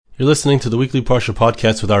You're listening to the weekly Parsha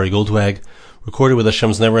podcast with Ari Goldwag, recorded with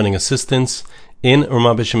Hashem's never-ending assistance in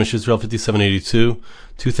Ramah B'Shemesh Israel 5782,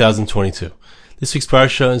 2022. This week's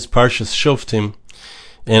Parsha is Parshas Shoftim,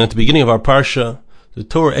 and at the beginning of our Parsha, the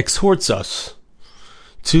Torah exhorts us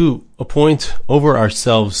to appoint over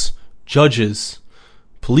ourselves judges,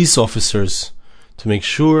 police officers, to make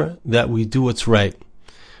sure that we do what's right,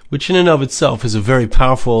 which in and of itself is a very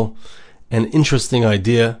powerful and interesting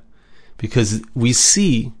idea, because we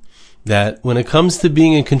see that when it comes to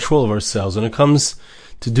being in control of ourselves, when it comes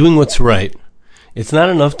to doing what's right, it's not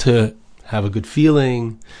enough to have a good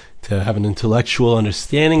feeling, to have an intellectual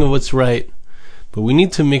understanding of what's right, but we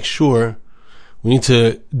need to make sure, we need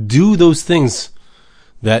to do those things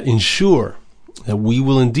that ensure that we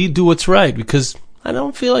will indeed do what's right, because I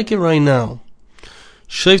don't feel like it right now.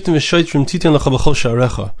 Shoftim v'shoitrim titen lecha b'chol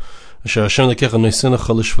sha'arecha, asher Hashem lekecha noisenecha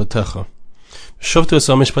l'shvatecha.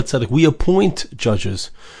 We appoint judges,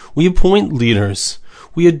 we appoint leaders,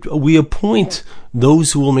 we appoint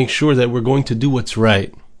those who will make sure that we're going to do what's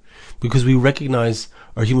right, because we recognize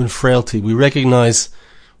our human frailty. We recognize,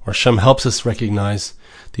 or Hashem helps us recognize,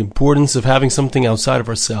 the importance of having something outside of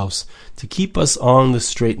ourselves to keep us on the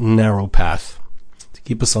straight and narrow path, to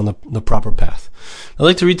keep us on the proper path. I'd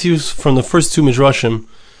like to read to you from the first two Midrashim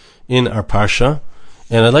in our Parsha,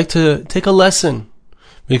 and I'd like to take a lesson,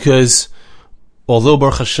 because although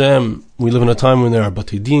Baruch Hashem, we live in a time when there are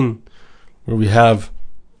Batei Din, where we have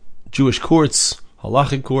Jewish courts,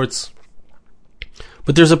 halachic courts,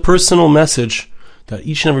 but there's a personal message that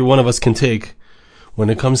each and every one of us can take when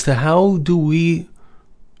it comes to how do we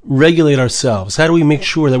regulate ourselves, how do we make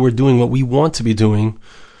sure that we're doing what we want to be doing,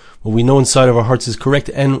 what we know inside of our hearts is correct,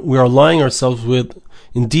 and we are aligning ourselves with,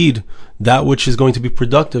 indeed, that which is going to be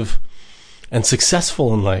productive and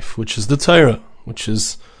successful in life, which is the Torah, which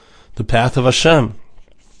is the path of Hashem.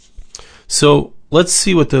 So let's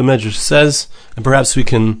see what the Medrash says, and perhaps we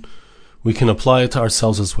can apply it to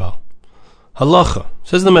ourselves as well. Halacha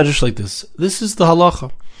says the Medrash like this. This is the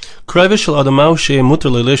halacha.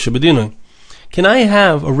 Can I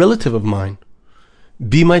have a relative of mine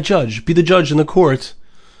be my judge, be the judge in the court?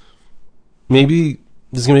 Maybe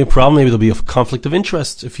there's going to be a problem. Maybe there'll be a conflict of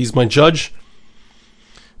interest if he's my judge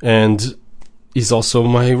and he's also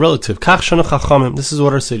my relative. This is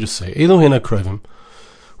what our sages say.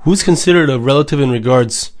 Who's considered a relative in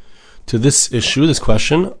regards to this issue, this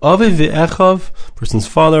question? Person's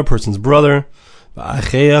father, person's brother,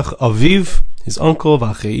 aviv, his uncle,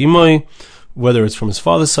 whether it's from his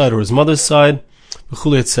father's side or his mother's side,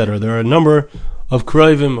 etc. There are a number of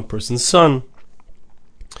krovim, a person's son.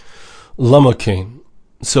 Lama kain.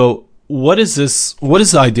 So what is this? What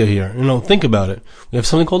is the idea here? Think about it. We have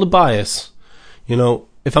something called a bias.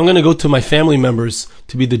 If I'm going to go to my family members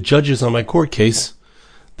to be the judges on my court case,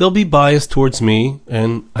 they'll be biased towards me,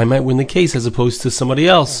 and I might win the case as opposed to somebody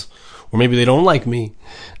else. Or maybe they don't like me,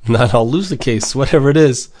 and then I'll lose the case, whatever it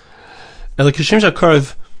is. Says the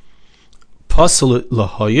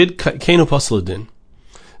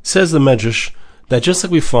Medrash that just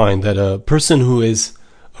like we find that a person who is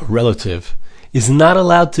a relative is not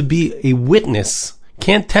allowed to be a witness,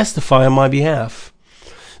 can't testify on my behalf,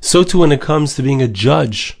 so too when it comes to being a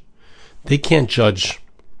judge, they can't judge.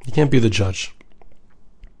 They can't be the judge.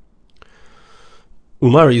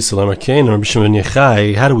 Umar Yisrael Arkain or Rabbi Shimon ben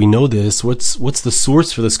Yochai, how do we know this? What's the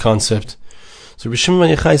source for this concept? So Rabbi Shimon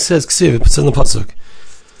ben Yochai says, Ksiv, it says in the pasuk,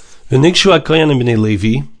 V'nigshu HaKoyanim b'nei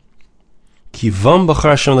Levi, Ki vam b'char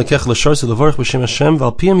Hashem lekech l'shar s'levarach b'shem Hashem,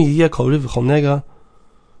 v'al piyam yiyeh kol riv v'chol nega,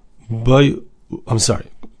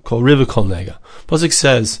 kol riv v'chol nega. Pasuk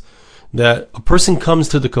says that a person comes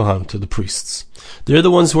to the Kohan, to the priests. They're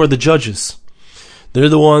the ones who are the judges. They're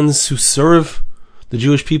the ones who serve the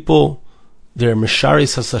Jewish people. They're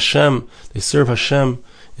Mesharis Has Hashem. They serve Hashem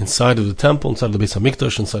inside of the temple, inside of the Beis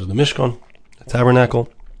HaMikdash, inside of the Mishkan, the tabernacle.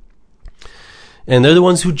 And they're the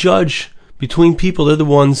ones who judge between people. They're the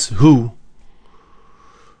ones who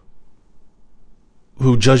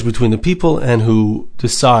judge between the people and who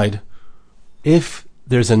decide if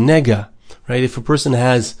there's a nega, right? If a person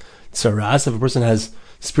has tsaras, if a person has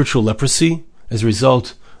spiritual leprosy as a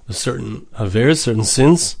result of certain averes, certain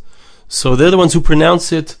sins, so they're the ones who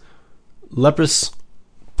pronounce it leprous,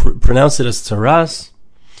 pronounce it as tsaras.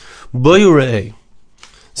 Boyurei,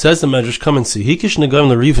 says the Medrash, come and see. Hikish negayim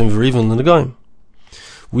l'rivim v'rivim l'negayim.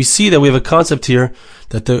 We see that we have a concept here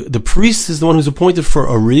that the priest is the one who's appointed for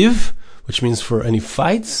a riv, which means for any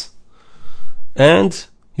fights, and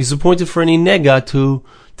he's appointed for any nega to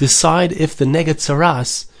decide if the nega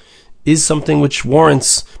tsaras is something which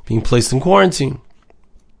warrants being placed in quarantine.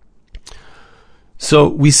 So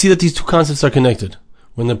we see that these two concepts are connected.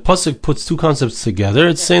 when the pasuk puts two concepts together,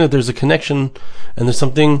 it's saying that there's a connection and there's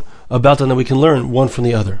something about them that we can learn one from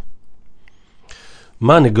the other.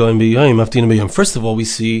 First of all, we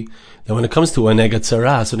see that when it comes to aneg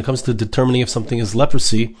atzaras, when it comes to determining if something is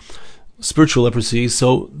leprosy, spiritual leprosy,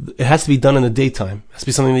 so it has to be done in the daytime. It has to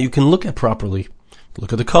be something that you can look at properly.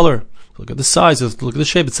 Look at the color, look at the size, look at the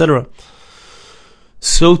shape, etc.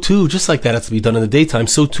 So too, just like that has to be done in the daytime,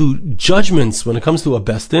 so too judgments, when it comes to a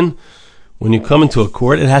bestin, when you come into a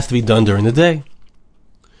court, it has to be done during the day.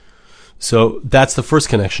 So that's the first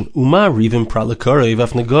connection. Uma rivim prat lekarev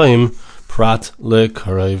af negoim prat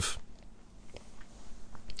lekarev.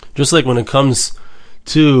 Just like when it comes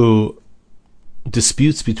to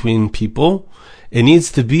disputes between people, it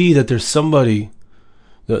needs to be that there's somebody,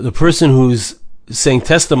 the person who's saying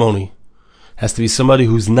testimony has to be somebody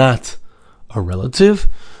who's not a relative.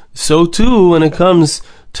 So too, when it comes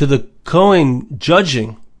to the Kohen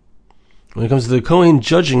judging,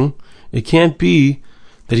 it can't be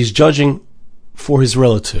that he's judging for his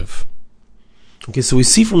relative. Okay, so we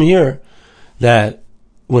see from here that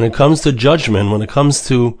when it comes to judgment, when it comes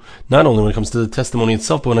to, not only when it comes to the testimony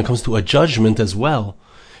itself, but when it comes to a judgment as well,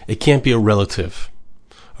 it can't be a relative.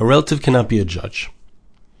 A relative cannot be a judge.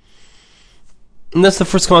 And that's the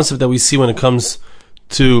first concept that we see when it comes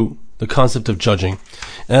to the concept of judging.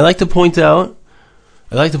 And I like to point out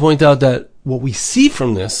that what we see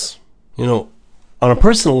from this, on a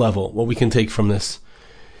personal level, what we can take from this,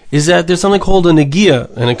 is that there's something called a negia,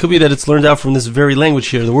 and it could be that it's learned out from this very language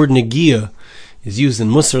here. The word negia is used in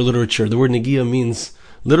Musar literature. The word negia means,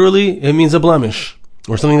 literally, it means a blemish,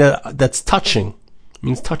 or something that's touching. It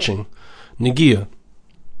means touching. Negia.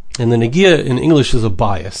 And the negia in English is a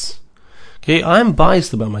bias. Okay, I'm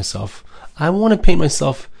biased about myself. I want to paint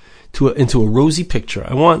myself into a rosy picture.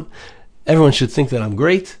 I want everyone should think that I'm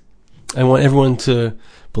great. I want everyone to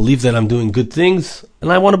believe that I'm doing good things,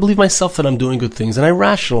 and I want to believe myself that I'm doing good things, and I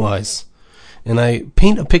rationalize, and I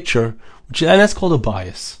paint a picture, and that's called a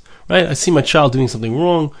bias, right? I see my child doing something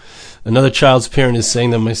wrong. Another child's parent is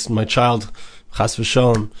saying that my child, chas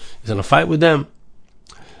v'shalom, is in a fight with them.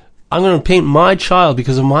 I'm going to paint my child,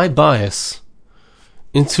 because of my bias,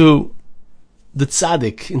 into the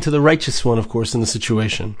tzaddik, into the righteous one, of course, in the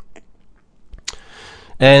situation.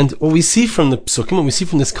 And what we see from the psukim, what we see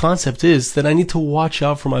from this concept is that I need to watch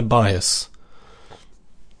out for my bias.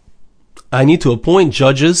 I need to appoint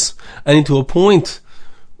judges. I need to appoint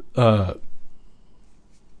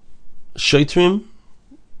shaitrim,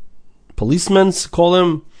 policemen, call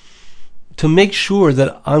them, to make sure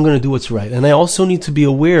that I'm going to do what's right. And I also need to be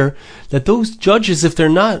aware that those judges, if they're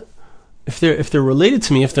related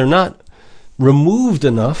to me, if they're not removed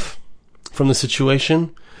enough from the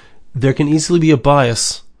situation, there can easily be a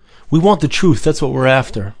bias. We want the truth. That's what we're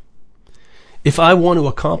after. If I want to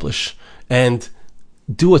accomplish and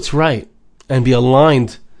do what's right and be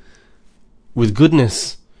aligned with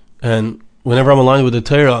goodness, and whenever I'm aligned with the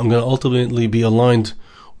Torah, I'm going to ultimately be aligned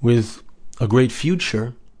with a great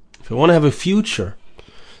future. If I want to have a future,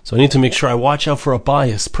 so I need to make sure I watch out for a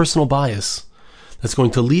bias, personal bias, that's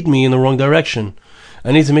going to lead me in the wrong direction.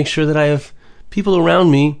 I need to make sure that I have people around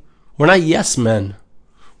me who are not yes men.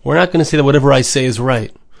 We're not going to say that whatever I say is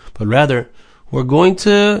right, but rather, we're going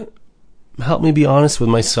to help me be honest with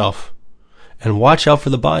myself and watch out for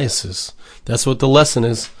the biases. That's what the lesson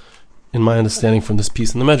is, in my understanding, from this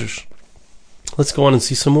piece in the Medrash. Let's go on and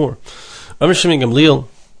see some more. Rabbi Shimon Gamliel,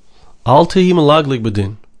 Al tehi malaglig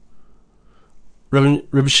b'din.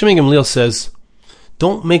 Rabbi Shimon Gamliel says,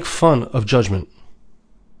 don't make fun of judgment.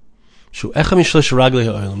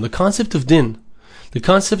 The concept of din, the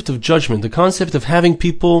concept of judgment, the concept of having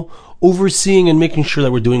people overseeing and making sure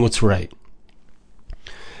that we're doing what's right,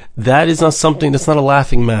 that is not something, that's not a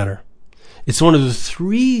laughing matter. It's one of the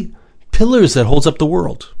three pillars that holds up the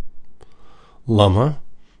world. Lama,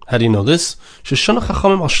 how do you know this? Our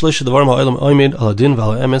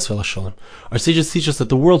sages teach us that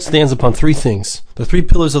the world stands upon three things, the three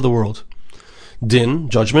pillars of the world: din,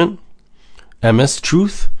 judgment; emes,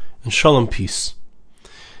 truth; and shalom, peace.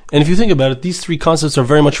 And if you think about it, these three concepts are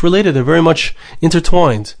very much related. They're very much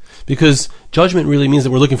intertwined, because judgment really means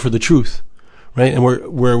that we're looking for the truth, right? And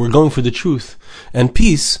we're going for the truth. And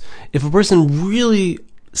peace, if a person really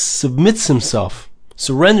submits himself,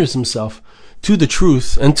 surrenders himself to the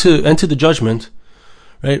truth and to the judgment,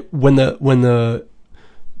 right? When the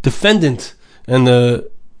defendant and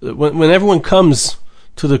when everyone comes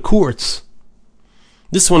to the courts,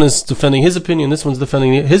 this one is defending his opinion, this one's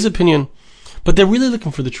defending his opinion, but they're really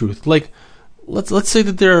looking for the truth. Like, let's say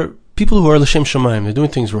that there are people who are l'shem shamayim, they're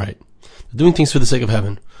doing things right, they're doing things for the sake of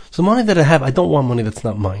heaven. So the money that I have, I don't want money that's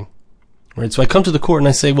not mine. Right? So I come to the court and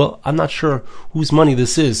I say, well, I'm not sure whose money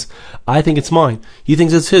this is. I think it's mine. He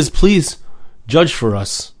thinks it's his. Please judge for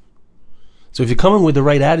us. So if you come in with the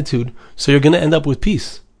right attitude, so you're going to end up with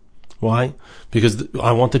peace. Why? Because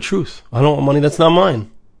I want the truth. I don't want money that's not mine.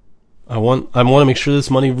 I want to make sure this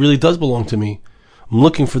money really does belong to me. I'm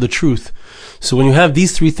looking for the truth. So when you have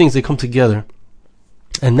these three things, they come together.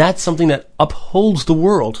 And that's something that upholds the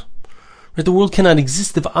world. Right? The world cannot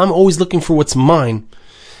exist if I'm always looking for what's mine.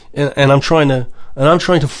 And I'm trying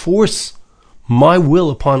to force my will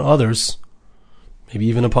upon others, maybe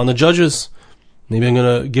even upon the judges. Maybe I'm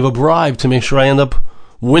going to give a bribe to make sure I end up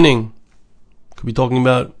winning. Could be talking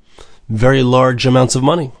about very large amounts of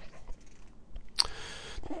money.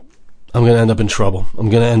 I'm going to end up in trouble. I'm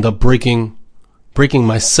going to end up breaking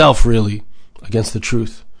myself, really, against the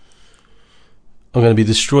truth. I'm going to be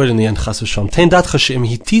destroyed in the end. Chas v'shalom. Tein datcha she'im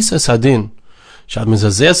hitisas hadin she'ad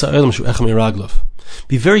mezazeas ha'olam shu echem iraglav.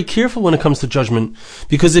 Be very careful when it comes to judgment,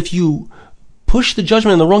 because if you push the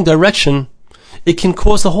judgment in the wrong direction, it can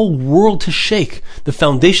cause the whole world to shake. The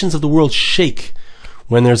foundations of the world shake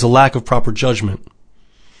when there's a lack of proper judgment.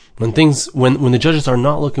 When the judges are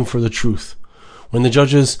not looking for the truth, when the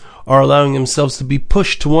judges are allowing themselves to be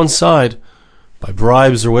pushed to one side by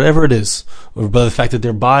bribes or whatever it is, or by the fact that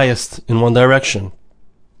they're biased in one direction.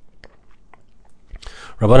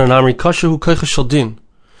 Rabbanan Amri kashahu koicha shel din.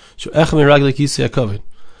 Our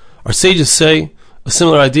sages say a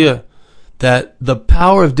similar idea, that the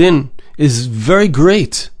power of din is very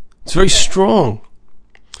great. It's very strong.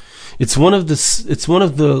 It's one of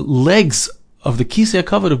the legs of the Kisei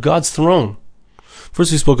HaKavod of God's throne.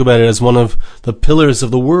 First we spoke about it as one of the pillars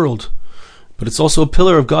of the world, but it's also a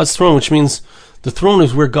pillar of God's throne, which means the throne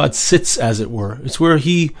is where God sits, as it were. It's where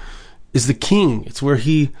He is the king. It's where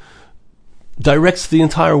He directs the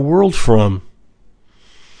entire world from.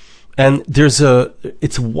 And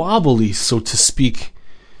it's wobbly, so to speak,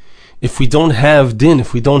 if we don't have din,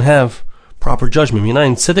 if we don't have proper judgment.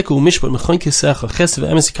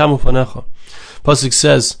 Pasuk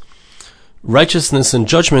says, righteousness and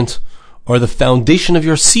judgment are the foundation of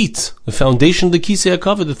your seat, the foundation of the Kisei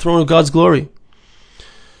HaKavod, the throne of God's glory.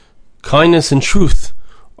 Kindness and truth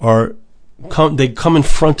they come in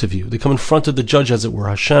front of you. They come in front of the judge, as it were.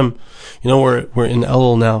 Hashem, we're in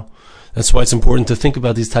Elul now. That's why it's important to think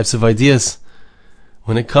about these types of ideas.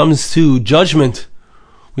 When it comes to judgment,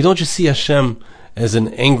 we don't just see Hashem as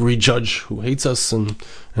an angry judge who hates us and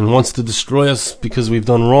wants to destroy us because we've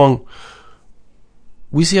done wrong.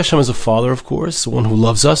 We see Hashem as a father, of course, one who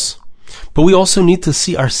loves us. But we also need to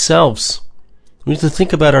see ourselves. We need to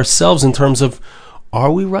think about ourselves in terms of,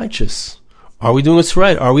 are we righteous? Are we doing what's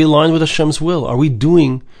right? Are we aligned with Hashem's will? Are we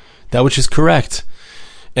doing that which is correct?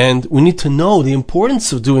 And we need to know the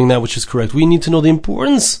importance of doing that which is correct. We need to know the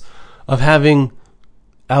importance of having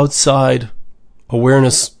outside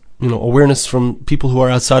awareness, awareness from people who are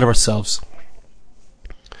outside of ourselves.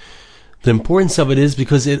 The importance of it is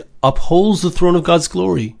because it upholds the throne of God's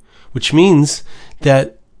glory, which means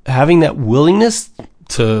that having that willingness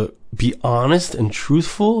to be honest and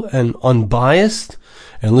truthful and unbiased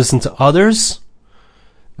and listen to others,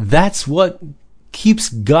 that's what keeps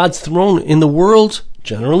God's throne in the world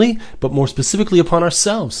generally, but more specifically upon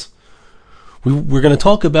ourselves. We're going to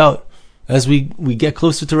talk about, as we get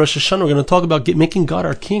closer to Rosh Hashanah, we're going to talk about making God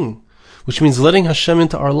our king, which means letting Hashem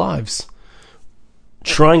into our lives,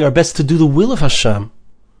 trying our best to do the will of Hashem.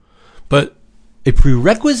 But a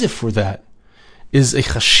prerequisite for that is a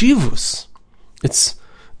chashivus. It's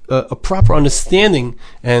a proper understanding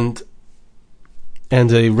and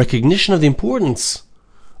a recognition of the importance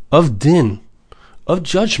of din, of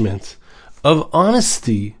judgment, of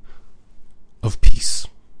honesty, of peace.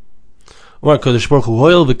 Hashem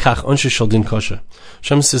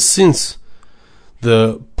says, since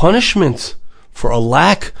the punishment for a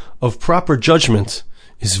lack of proper judgment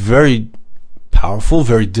is very powerful,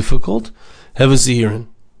 very difficult, you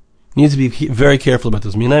need to be very careful about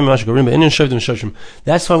this.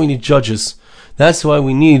 That's why we need judges. That's why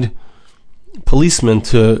we need policemen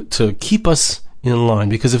to keep us in line.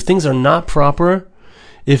 Because if things are not proper,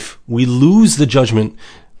 if we lose the judgment,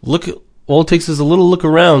 all it takes is a little look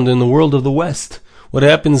around in the world of the West. What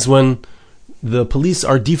happens when the police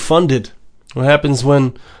are defunded? What happens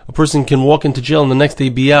when a person can walk into jail and the next day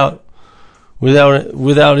be out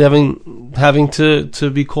without having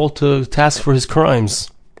to be called to task for his crimes?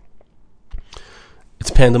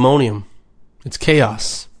 It's pandemonium. It's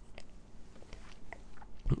chaos.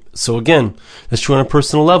 So again, that's true on a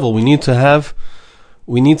personal level. We need to have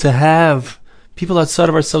people outside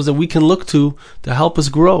of ourselves that we can look to help us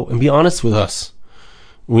grow and be honest with us.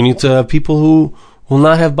 We need to have people who will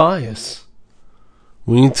not have bias.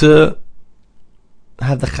 We need to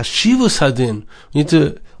have the chashivus hadin. We need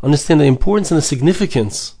to understand the importance and the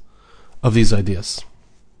significance of these ideas.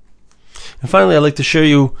 And finally, I'd like to share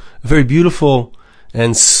you a very beautiful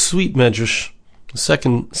and sweet medrash, the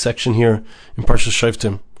second section here in Parshas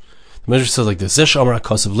Shoftim. The medrash says like this: Zesh Amar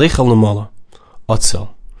HaKasav Leichal Lamala Otzel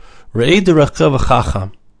Re'ei Derechah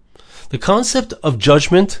V'Chacham. The concept of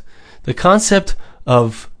judgment, the concept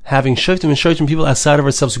of having Shoftim and Shoftim, people outside of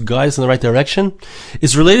ourselves who guide us in the right direction,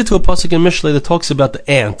 is related to a pasuk in Mishlei that talks about the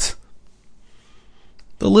ant.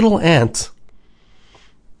 The little ant.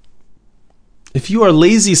 If you are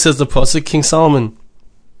lazy, says the pasuk, King Solomon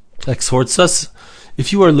exhorts us,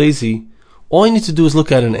 if you are lazy, all you need to do is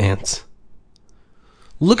look at an ant.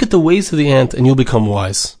 Look at the ways of the ant and you'll become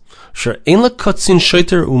wise. He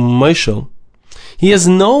has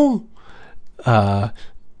no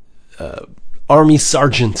army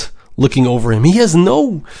sergeant looking over him. He has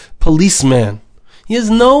no policeman. He has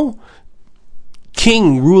no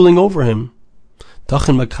king ruling over him.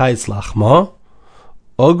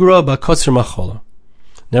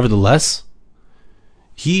 Nevertheless,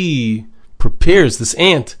 he prepares, this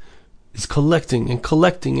ant is collecting and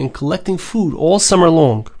collecting and collecting food all summer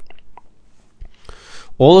long,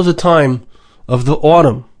 all of the time of the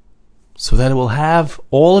autumn, so that it will have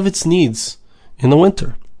all of its needs in the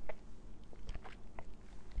winter.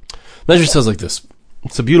 Measure says like this.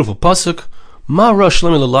 It's a beautiful pasuk.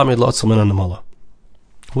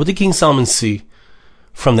 What did King Solomon see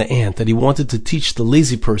from the ant that he wanted to teach the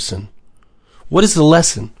lazy person? What is the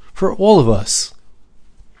lesson for all of us?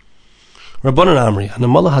 Rabbanan Amri,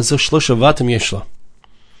 Hanamala Hazo Shlosha Vatim Yeshla.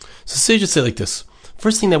 So sages say like this.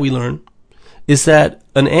 First thing that we learn is that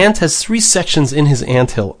an ant has 3 sections in his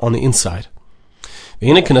anthill on the inside.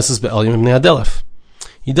 He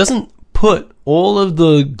doesn't put all of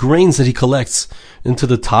the grains that he collects into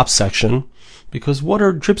the top section because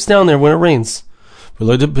water drips down there when it rains. He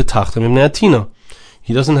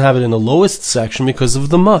doesn't have it in the lowest section because of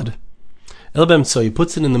the mud. So he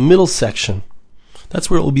puts it in the middle section. That's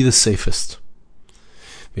where it will be the safest.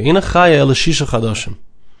 An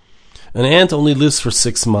ant only lives for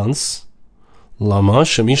 6 months.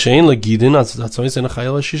 There's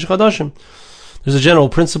a general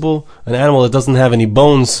principle. An animal that doesn't have any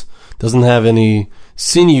bones, doesn't have any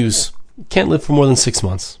sinews, can't live for more than 6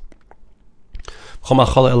 months.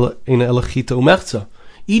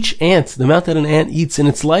 Each ant, the amount that an ant eats in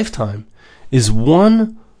its lifetime, is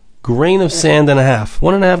 1 grain of sand and a half.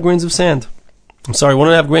 1.5 grains of sand.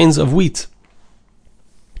 1.5 grains of wheat.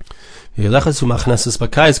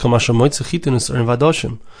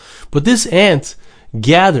 But this ant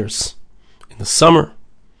gathers in the summer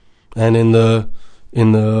and in the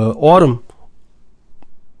autumn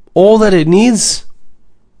all that it needs.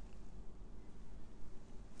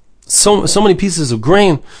 So many pieces of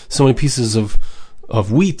grain, so many pieces of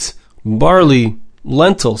wheat, barley,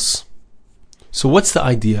 lentils. So what's the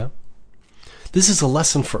idea? This is a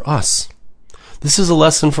lesson for us. This is a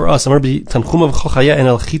lesson for us. What's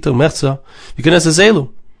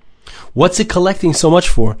it collecting so much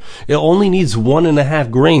for? It only needs 1.5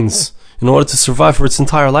 grains in order to survive for its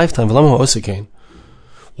entire lifetime. Why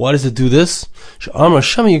does it do this?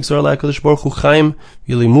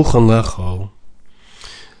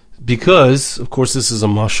 Because, of course, this is a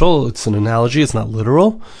mashal, it's an analogy, it's not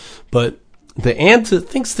literal, but the ant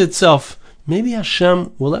thinks to itself, maybe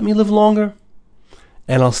Hashem will let me live longer,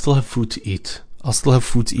 and I'll still have food to eat. I'll still have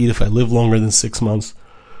food to eat if I live longer than 6 months.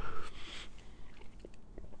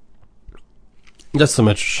 That's the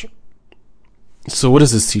medrash. So what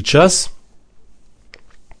does this teach us?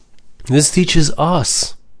 This teaches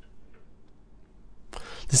us.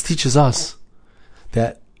 This teaches us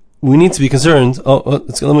that we need to be concerned.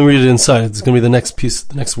 Let me read it inside. It's going to be the next piece,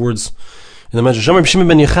 the next words in the medrash. Rabbi Shimon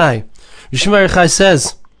ben Yochai. Rabbi Shimon ben Yochai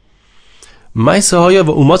says,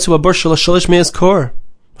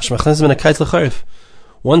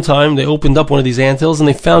 one time they opened up one of these anthills and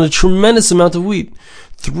they found a tremendous amount of wheat.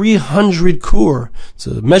 300 kur. It's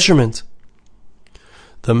a measurement.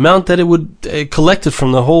 The amount that it collected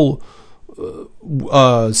from the whole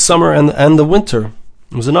summer and the winter.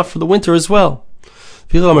 It was enough for the winter as well.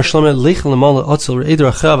 We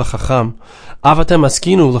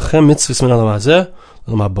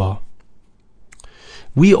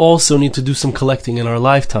also need to do some collecting in our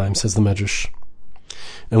lifetime, says the Medrash.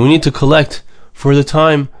 And we need to collect for the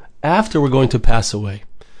time after we're going to pass away.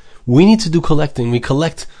 We need to do collecting. We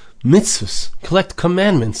collect mitzvahs, collect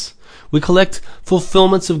commandments. We collect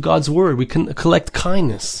fulfillments of God's word. We can collect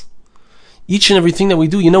kindness. Each and everything that we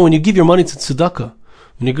do, when you give your money to tzedakah,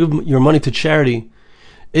 when you give your money to charity,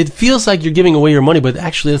 it feels like you're giving away your money, but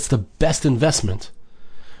actually that's the best investment.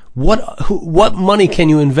 What money can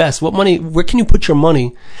you invest? Where can you put your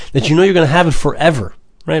money that you know you're going to have it forever?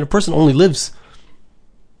 Right? A person only lives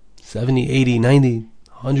 70, 80, 90,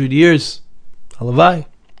 100 years. Halavai,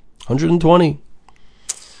 120.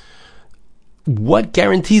 What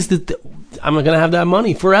guarantees that I'm going to have that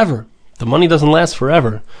money forever? The money doesn't last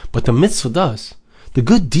forever, but the mitzvah does. The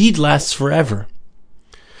good deed lasts forever.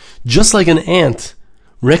 Just like an ant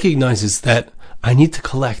recognizes that I need to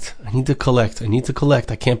collect,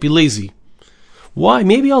 I can't be lazy. Why?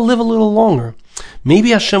 Maybe I'll live a little longer.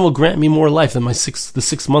 Maybe Hashem will grant me more life than the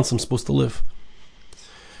 6 months I'm supposed to live.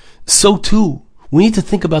 So too, we need to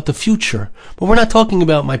think about the future. But we're not talking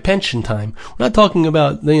about my pension time. We're not talking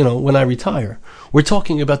about, when I retire. We're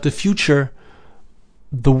talking about the future,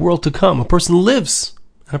 the world to come. A person lives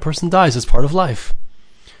and a person dies as part of life.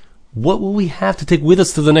 What will we have to take with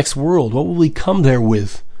us to the next world? What will we come there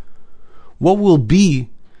with? What will be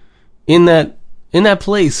in that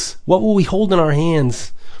place? What will we hold in our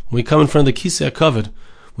hands when we come in front of the Kisei HaKavod?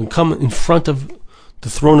 When we come in front of the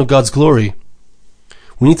throne of God's glory?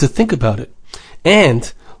 We need to think about it.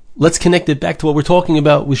 And let's connect it back to what we're talking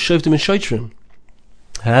about with Shoftim and Shoitrim.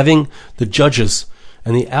 Having the judges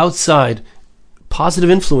and the outside positive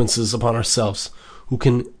influences upon ourselves who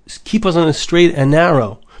can keep us on a straight and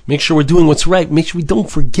narrow. Make sure we're doing what's right. Make sure we don't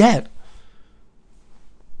forget.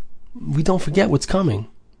 We don't forget what's coming.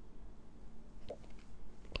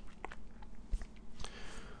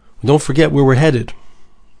 We don't forget where we're headed.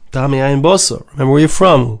 Remember where you're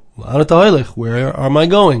from. Where am I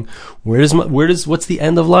going? What's the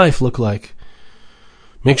end of life look like?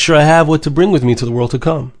 Make sure I have what to bring with me to the world to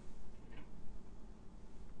come.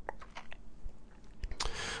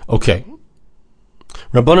 Okay.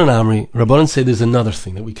 Rabbanan say there's another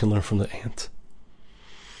thing that we can learn from the ant.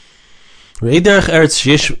 Look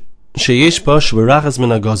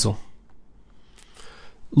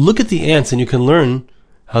at the ants and you can learn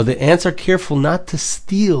how the ants are careful not to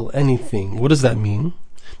steal anything. What does that mean?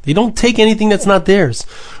 They don't take anything that's not theirs.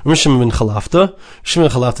 Shimon ben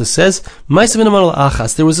Chalafta says,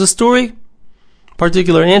 there was a story,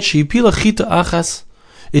 particular ant,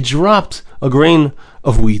 it dropped a grain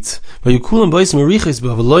of wheat. The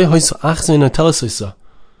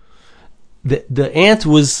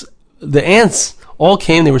ants all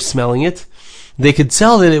came, they were smelling it. They could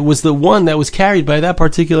tell that it was the one that was carried by that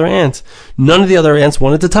particular ant. None of the other ants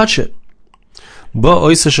wanted to touch it. The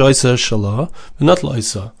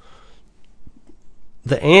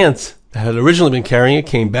ant that had originally been carrying it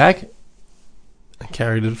came back and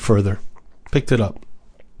carried it further, picked it up.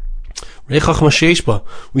 We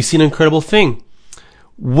see an incredible thing.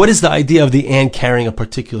 What is the idea of the ant carrying a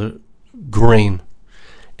particular grain?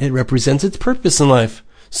 It represents its purpose in life,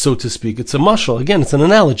 so to speak. It's a mashal. Again, it's an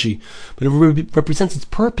analogy, but it represents its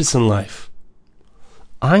purpose in life.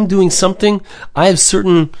 I'm doing something. I have a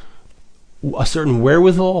certain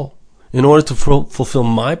wherewithal in order to fulfill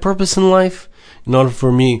my purpose in life, in order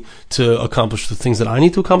for me to accomplish the things that I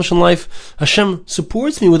need to accomplish in life. Hashem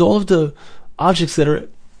supports me with all of the objects that are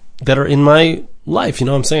in my life. You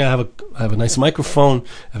know what I'm saying? I have a nice microphone,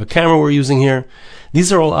 I have a camera we're using here.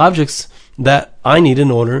 These are all objects that I need in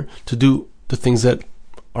order to do the things that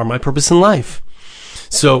are my purpose in life.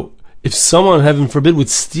 So if someone, heaven forbid, would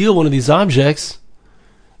steal one of these objects,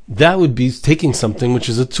 that would be taking something which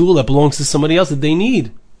is a tool that belongs to somebody else that they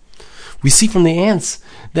need. We see from the ants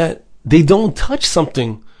that they don't touch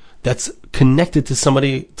something that's connected to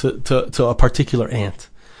somebody, to a particular ant.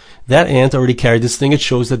 That ant already carried this thing. It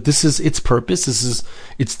shows that this is its purpose. This is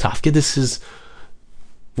its tafkid. This is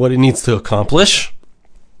what it needs to accomplish.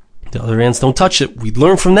 The other ants don't touch it. We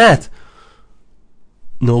learn from that.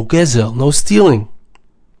 No gezel, no stealing.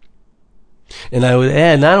 And I would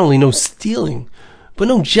add, not only no stealing, but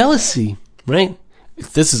no jealousy, right?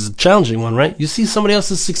 This is a challenging one, right? You see somebody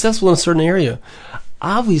else is successful in a certain area.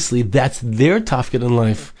 Obviously, that's their tafkid in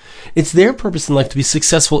life. It's their purpose in life to be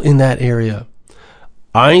successful in that area.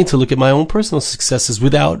 I need to look at my own personal successes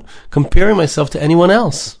without comparing myself to anyone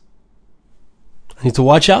else. I need to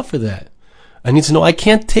watch out for that. I need to know I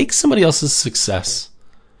can't take somebody else's success.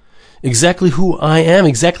 Exactly who I am,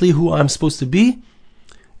 exactly who I'm supposed to be,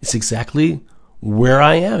 it's exactly where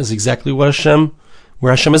I am, it's exactly where Hashem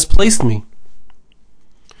has placed me.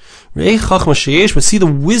 But see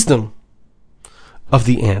the wisdom of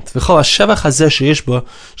the ant. Says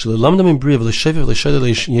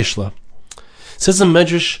the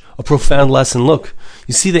Medrash, a profound lesson. Look,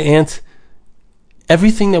 you see the ant,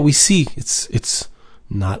 everything that we see, it's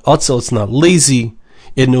not utzel, it's not lazy.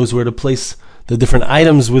 It knows where to place the different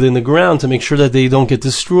items within the ground to make sure that they don't get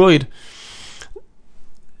destroyed.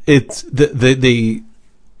 They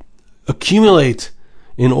accumulate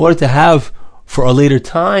in order to have for a later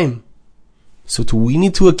time. So we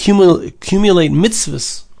need to accumulate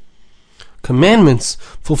mitzvahs, commandments,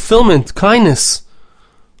 fulfillment, kindness,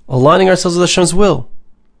 aligning ourselves with Hashem's will.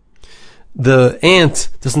 The ant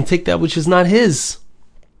doesn't take that which is not his.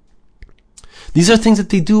 These are things that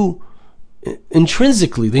they do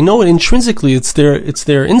intrinsically. They know it intrinsically. It's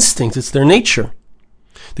their instinct. It's their nature.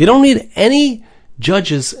 They don't need any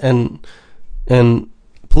judges and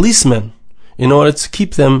policemen in order to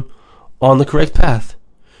keep them on the correct path.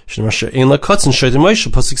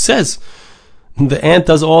 Pasuk says the ant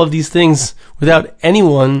does all of these things without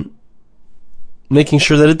anyone making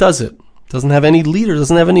sure that it does it. Doesn't have any leader,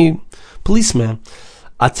 doesn't have any policeman.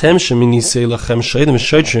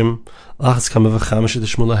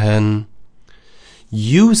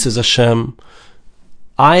 You, says Hashem,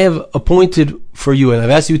 I have appointed for you, and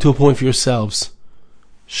I've asked you to appoint for yourselves,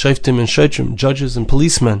 shoftim and shotrim, judges and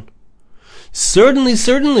policemen.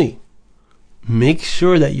 Certainly, make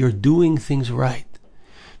sure that you're doing things right.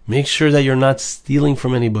 Make sure that you're not stealing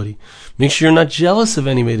from anybody. Make sure you're not jealous of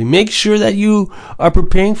anybody. Make sure that you are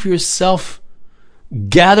preparing for yourself,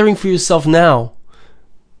 gathering for yourself now.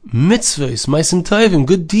 Mitzvahs, ma'asim tovim,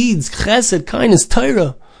 good deeds, chesed, kindness,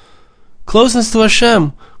 Torah, closeness to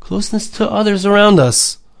Hashem, closeness to others around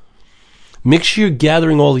us. Make sure you're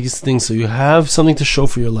gathering all these things so you have something to show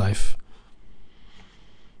for your life.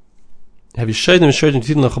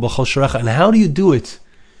 And how do you do it?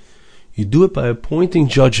 You do it by appointing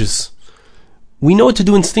judges. We know what to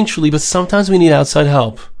do instinctually, but sometimes we need outside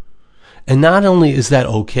help. And not only is that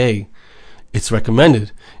okay, it's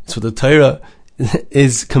recommended. It's what the Torah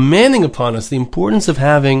is commanding upon us, the importance of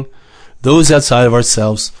having those outside of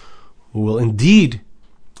ourselves who will indeed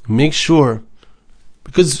make sure,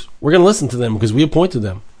 because we're going to listen to them, because we appointed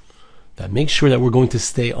them, that make sure that we're going to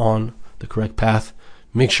stay on the correct path.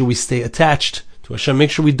 Make sure we stay attached to Hashem.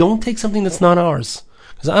 Make sure we don't take something that's not ours.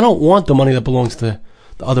 Because I don't want the money that belongs to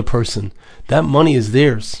the other person. That money is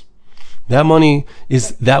theirs. That money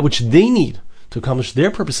is that which they need to accomplish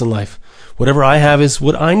their purpose in life. Whatever I have is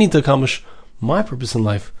what I need to accomplish my purpose in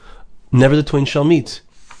life. Never the twain shall meet.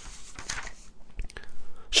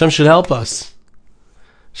 Hashem should help us.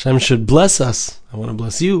 Hashem should bless us. I want to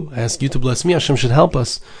bless you. I ask you to bless me. Hashem should help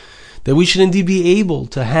us. That we should indeed be able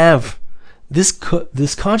to have this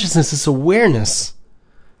consciousness, this awareness.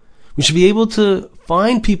 We should be able to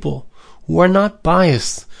find people who are not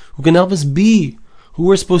biased, who can help us be who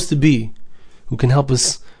we're supposed to be, who can help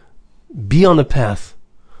us be on the path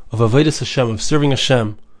of avodas Hashem, of serving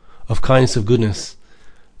Hashem, of kindness, of goodness,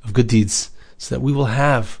 of good deeds, so that we will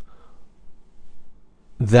have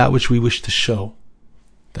that which we wish to show,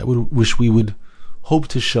 that which we would hope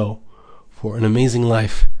to show for an amazing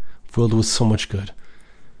life filled with so much good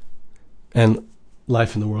and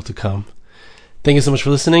life in the world to come. Thank you so much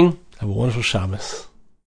for listening. Have a wonderful Shabbos.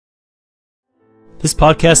 This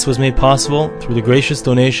podcast was made possible through the gracious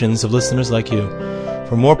donations of listeners like you.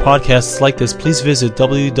 For more podcasts like this, please visit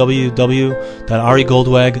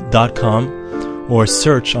www.arigoldwag.com or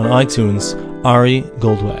search on iTunes Ari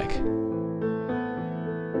Goldwag.